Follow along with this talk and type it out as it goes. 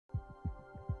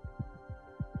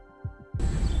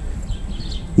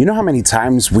You know how many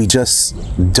times we just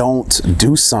don't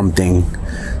do something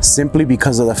simply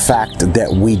because of the fact that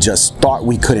we just thought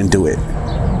we couldn't do it?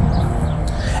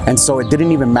 And so it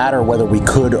didn't even matter whether we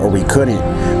could or we couldn't,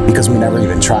 because we never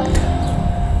even tried.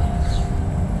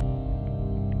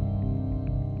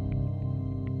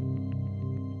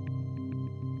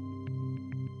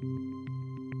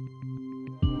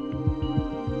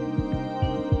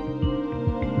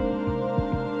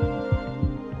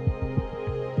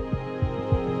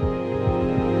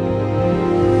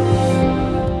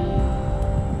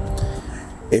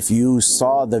 If you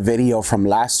saw the video from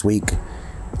last week,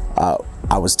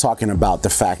 I was talking about the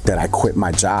fact that I quit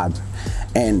my job,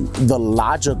 and the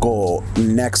logical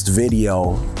next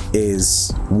video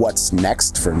is what's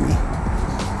next for me.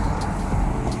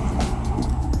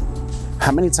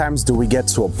 How many times do we get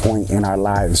to a point in our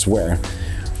lives where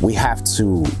we have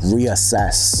to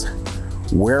reassess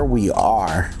where we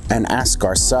are and ask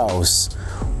ourselves,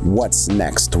 what's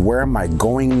next? Where am I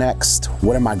going next?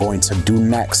 What am I going to do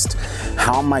next?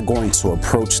 How am I going to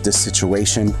approach this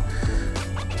situation?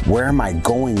 Where am I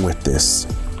going with this?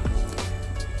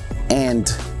 And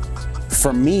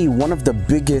for me, one of the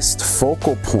biggest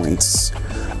focal points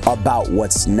about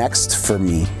what's next for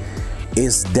me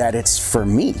is that it's for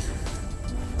me.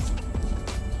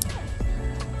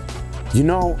 You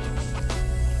know,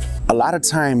 a lot of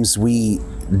times we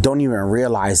don't even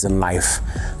realize in life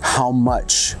how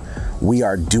much we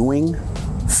are doing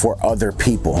for other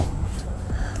people.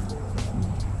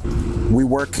 We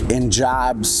work in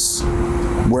jobs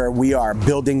where we are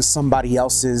building somebody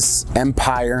else's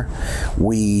empire.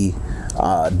 We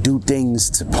do things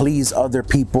to please other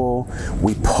people.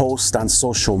 We post on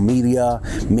social media,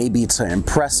 maybe to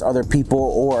impress other people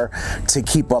or to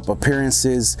keep up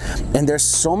appearances. And there's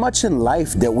so much in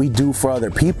life that we do for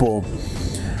other people,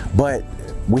 but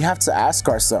we have to ask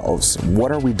ourselves,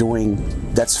 what are we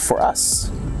doing that's for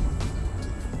us?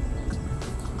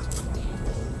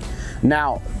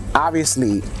 Now,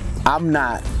 obviously, I'm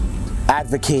not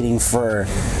advocating for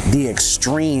the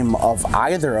extreme of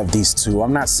either of these two.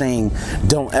 I'm not saying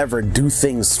don't ever do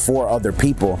things for other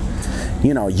people.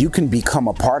 You know, you can become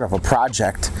a part of a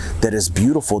project that is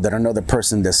beautiful, that another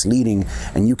person that's leading,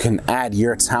 and you can add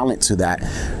your talent to that.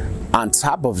 On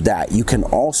top of that, you can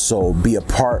also be a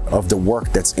part of the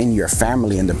work that's in your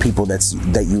family and the people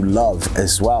that you love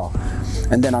as well.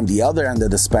 And then on the other end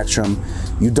of the spectrum,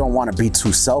 you don't want to be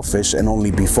too selfish and only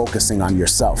be focusing on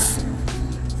yourself.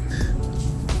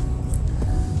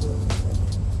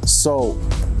 So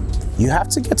you have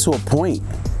to get to a point,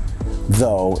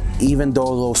 though, even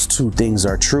though those two things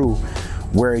are true,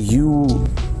 where you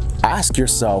ask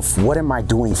yourself, what am I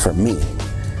doing for me?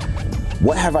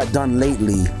 What have I done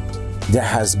lately that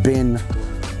has been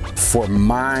for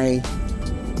my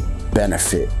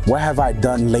benefit? What have I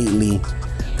done lately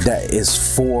that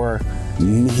is for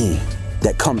me,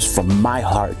 that comes from my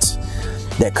heart,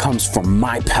 that comes from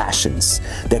my passions,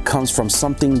 that comes from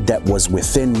something that was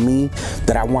within me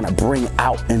that I want to bring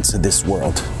out into this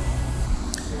world?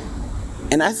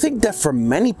 And I think that for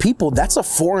many people, that's a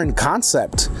foreign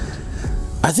concept.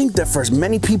 I think that for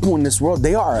many people in this world,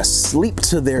 they are asleep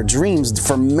to their dreams.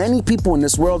 For many people in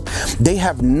this world, they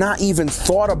have not even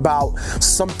thought about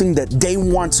something that they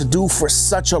want to do for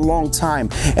such a long time.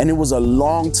 And it was a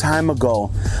long time ago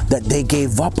that they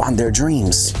gave up on their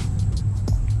dreams.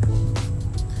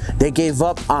 They gave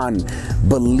up on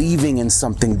believing in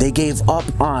something. They gave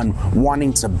up on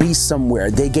wanting to be somewhere.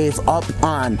 They gave up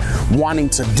on wanting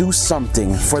to do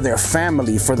something for their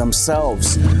family, for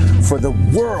themselves, for the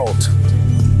world.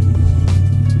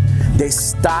 They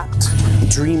stopped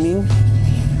dreaming.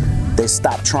 They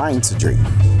stopped trying to dream.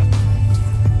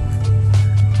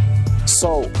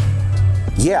 So,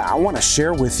 yeah, I want to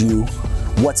share with you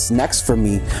what's next for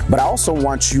me, but I also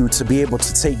want you to be able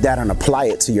to take that and apply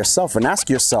it to yourself and ask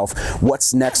yourself,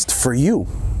 what's next for you?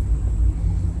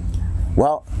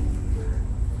 Well,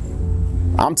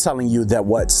 I'm telling you that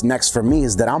what's next for me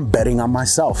is that I'm betting on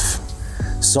myself.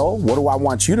 So what do I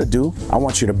want you to do? I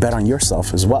want you to bet on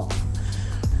yourself as well.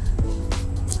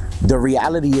 The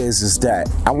reality is that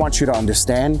I want you to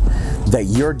understand that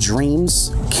your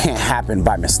dreams can't happen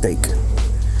by mistake.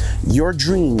 Your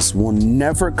dreams will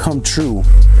never come true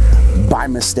by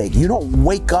mistake. You don't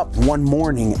wake up one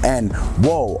morning and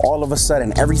whoa, all of a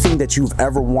sudden everything that you've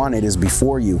ever wanted is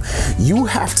before you. You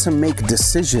have to make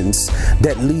decisions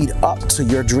that lead up to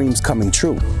your dreams coming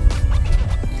true.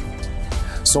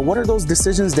 So what are those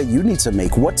decisions that you need to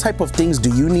make? What type of things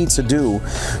do you need to do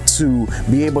to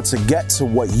be able to get to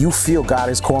what you feel God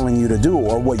is calling you to do,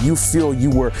 or what you feel you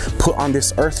were put on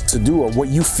this earth to do, or what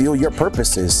you feel your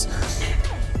purpose is?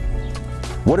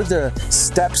 What are the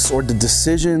steps or the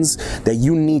decisions that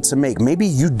you need to make? Maybe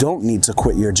you don't need to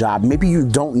quit your job. Maybe you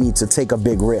don't need to take a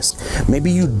big risk.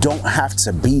 Maybe you don't have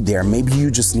to be there. Maybe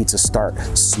you just need to start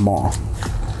small.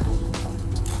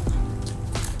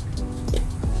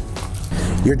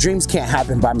 Your dreams can't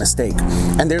happen by mistake.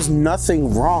 And there's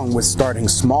nothing wrong with starting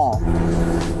small.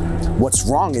 What's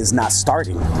wrong is not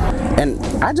starting. And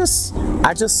I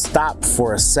just stop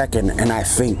for a second and I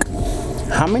think,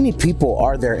 how many people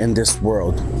are there in this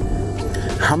world?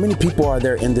 How many people are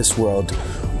there in this world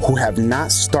who have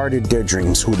not started their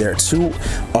dreams, who they're too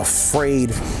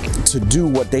afraid to do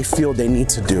what they feel they need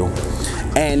to do,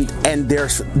 and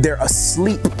they're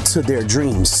asleep to their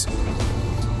dreams.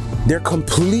 They're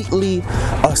completely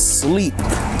asleep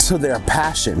to their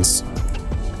passions.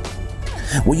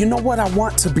 Well, you know what I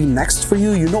want to be next for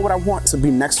you? You know what I want to be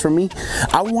next for me?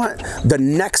 I want the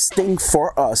next thing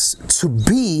for us to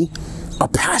be a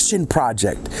passion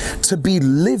project, to be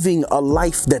living a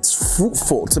life that's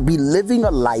fruitful, to be living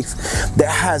a life that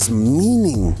has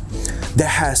meaning, that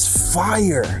has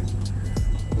fire.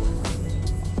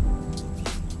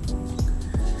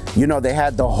 You know, they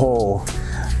had the whole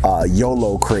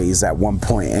YOLO craze at one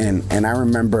point, and I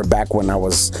remember back when I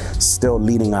was still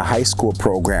leading a high school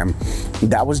program,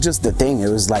 that was just the thing. It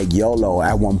was like YOLO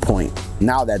at one point.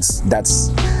 Now that's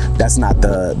not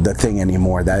the thing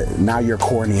anymore. That now you're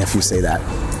corny if you say that.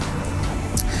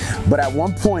 But at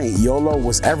one point, YOLO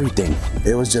was everything.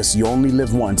 It was just, you only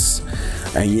live once,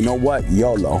 and you know what?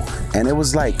 YOLO. And it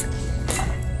was like,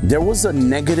 there was a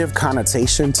negative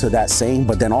connotation to that saying,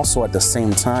 but then also at the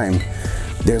same time,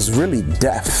 there's really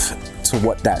depth to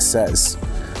what that says.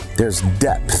 There's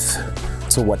depth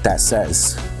to what that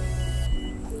says.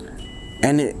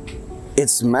 And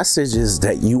its message is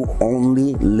that you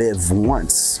only live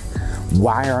once.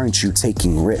 Why aren't you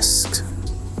taking risks?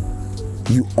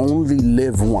 You only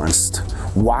live once.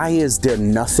 Why is there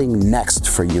nothing next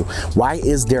for you? Why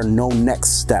is there no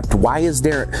next step? Why is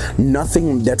there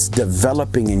nothing that's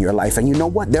developing in your life? And you know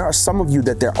what? There are some of you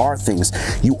that there are things.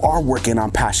 You are working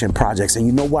on passion projects. And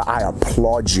you know what? I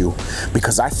applaud you,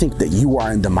 because I think that you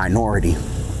are in the minority.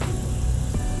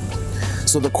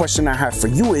 So the question I have for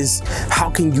you is, how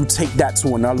can you take that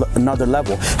to another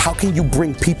level? How can you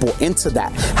bring people into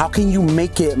that? How can you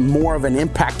make it more of an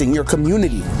impact in your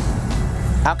community?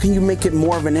 How can you make it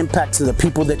more of an impact to the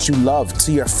people that you love,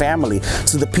 to your family,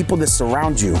 to the people that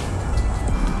surround you?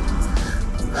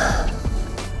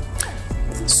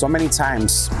 So many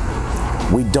times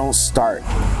we don't start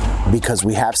because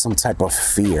we have some type of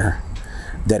fear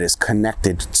that is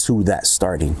connected to that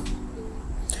starting.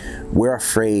 We're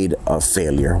afraid of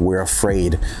failure. We're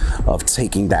afraid of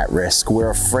taking that risk. We're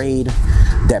afraid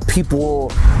that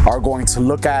people are going to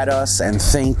look at us and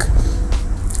think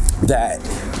that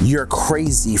you're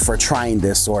crazy for trying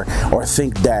this, or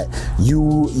think that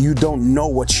you don't know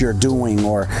what you're doing,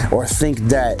 or think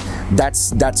that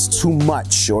that's too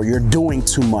much, or you're doing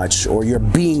too much, or you're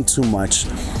being too much.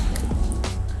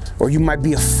 Or you might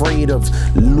be afraid of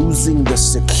losing the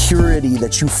security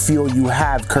that you feel you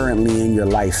have currently in your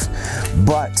life.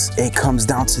 But it comes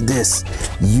down to this: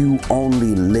 you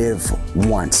only live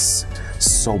once,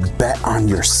 so bet on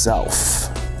yourself.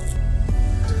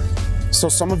 So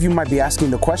some of you might be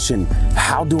asking the question,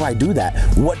 how do I do that?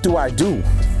 What do I do?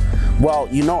 Well,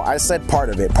 you know, I said part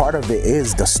of it. Part of it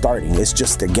is the starting. It's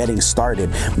just the getting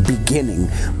started, beginning,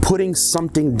 putting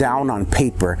something down on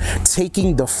paper,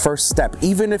 taking the first step,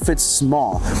 even if it's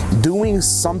small, doing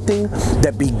something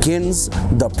that begins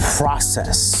the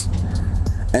process.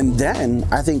 And then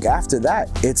I think after that,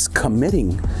 it's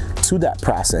committing to that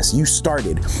process. You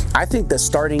started. I think that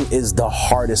starting is the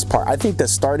hardest part. I think that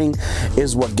starting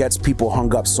is what gets people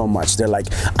hung up so much. They're like,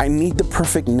 I need the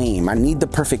perfect name. I need the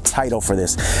perfect title for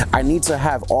this. I need to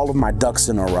have all of my ducks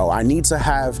in a row. I need to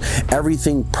have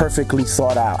everything perfectly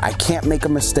thought out. I can't make a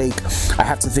mistake. I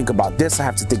have to think about this. I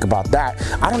have to think about that.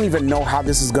 I don't even know how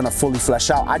this is going to fully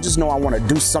flesh out. I just know I want to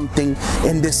do something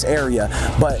in this area.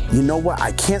 But you know what?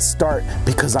 I can't start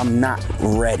because I'm not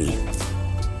ready.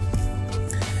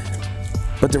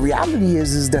 But the reality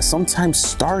is that sometimes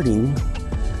starting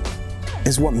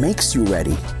is what makes you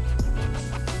ready.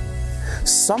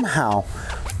 Somehow,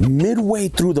 midway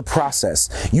through the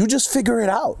process, you just figure it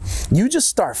out. You just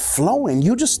start flowing.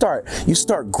 You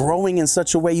start growing in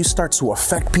such a way. You start to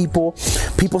affect people.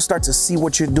 People start to see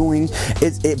what you're doing.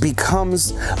 It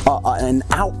becomes an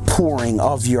outpouring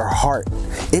of your heart.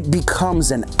 It becomes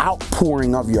an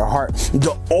outpouring of your heart.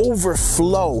 The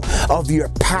overflow of your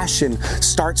passion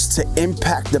starts to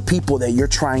impact the people that you're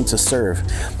trying to serve,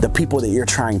 the people that you're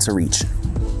trying to reach.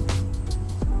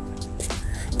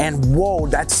 And whoa,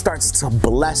 that starts to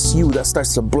bless you. That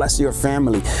starts to bless your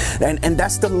family. And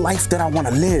that's the life that I want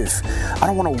to live. I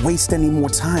don't want to waste any more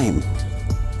time.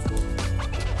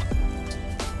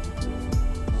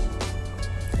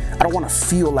 I don't want to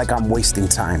feel like I'm wasting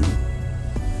time.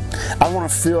 I want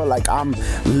to feel like I'm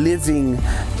living,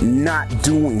 not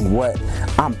doing what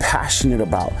I'm passionate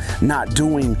about, not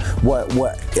doing what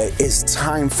is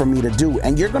time for me to do.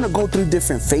 And you're going to go through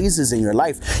different phases in your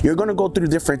life. You're going to go through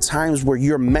different times where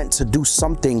you're meant to do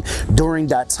something during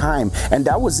that time. And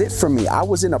that was it for me. I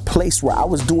was in a place where I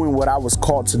was doing what I was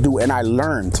called to do, and I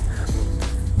learned.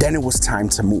 Then it was time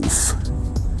to move.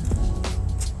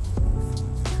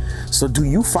 So do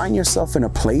you find yourself in a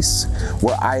place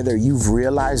where either you've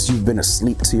realized you've been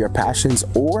asleep to your passions,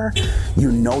 or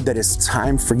you know that it's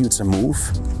time for you to move?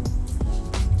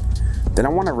 Then I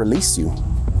want to release you.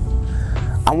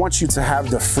 I want you to have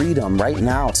the freedom right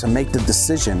now to make the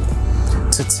decision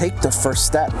to take the first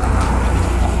step.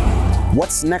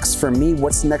 What's next for me?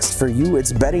 What's next for you?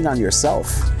 It's betting on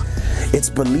yourself. It's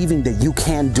believing that you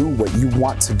can do what you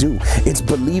want to do. It's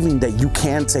believing that you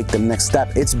can take the next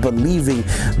step. It's believing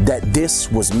that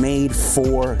this was made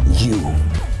for you.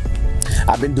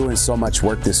 I've been doing so much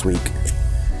work this week.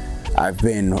 I've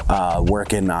been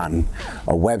working on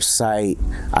a website.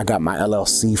 I got my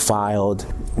LLC filed,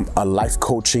 a life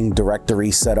coaching directory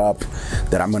set up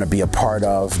that I'm going to be a part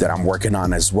of, that I'm working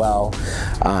on as well.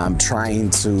 I'm trying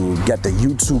to get the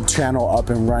YouTube channel up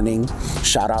and running.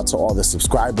 Shout out to all the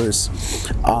subscribers.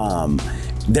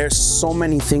 There's so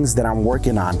many things that I'm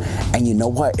working on, and you know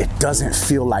what? It doesn't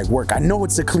feel like work. I know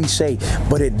it's a cliche,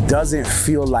 but it doesn't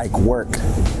feel like work.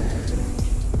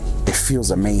 It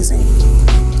feels amazing.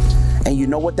 And you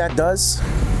know what that does?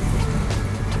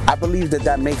 I believe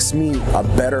that makes me a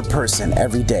better person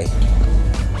every day.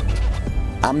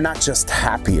 I'm not just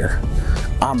happier,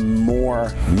 I'm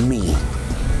more me.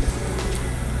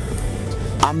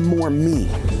 I'm more me.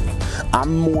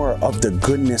 I'm more of the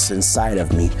goodness inside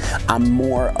of me. I'm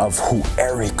more of who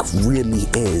Eric really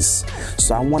is.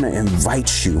 So I want to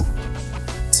invite you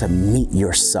to meet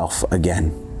yourself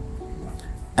again.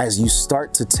 As you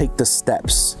start to take the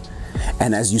steps,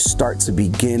 and as you start to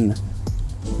begin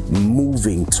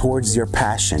moving towards your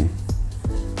passion,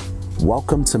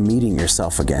 welcome to meeting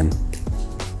yourself again.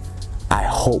 I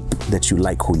hope that you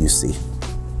like who you see.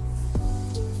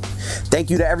 Thank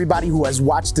you to everybody who has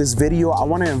watched this video. I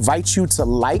want to invite you to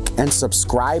like and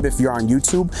subscribe if you're on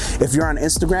YouTube. If you're on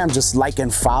Instagram, just like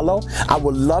and follow. I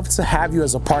would love to have you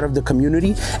as a part of the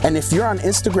community. And if you're on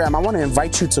Instagram, I want to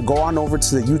invite you to go on over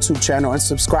to the YouTube channel and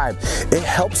subscribe. It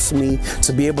helps me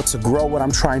to be able to grow what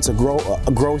I'm trying to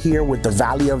grow here with the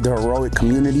Valley of the Heroic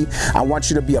community. I want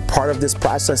you to be a part of this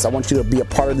process. I want you to be a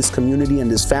part of this community and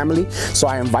this family. So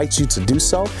I invite you to do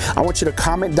so. I want you to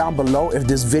comment down below if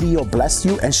this video blessed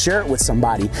you, and share it with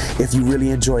somebody if you really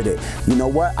enjoyed it. You know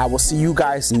what? I will see you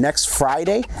guys next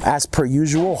Friday as per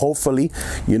usual. Hopefully,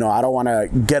 you know, I don't want to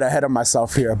get ahead of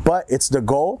myself here, but it's the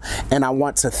goal. And I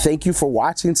want to thank you for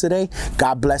watching today.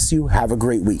 God bless you. Have a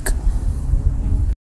great week.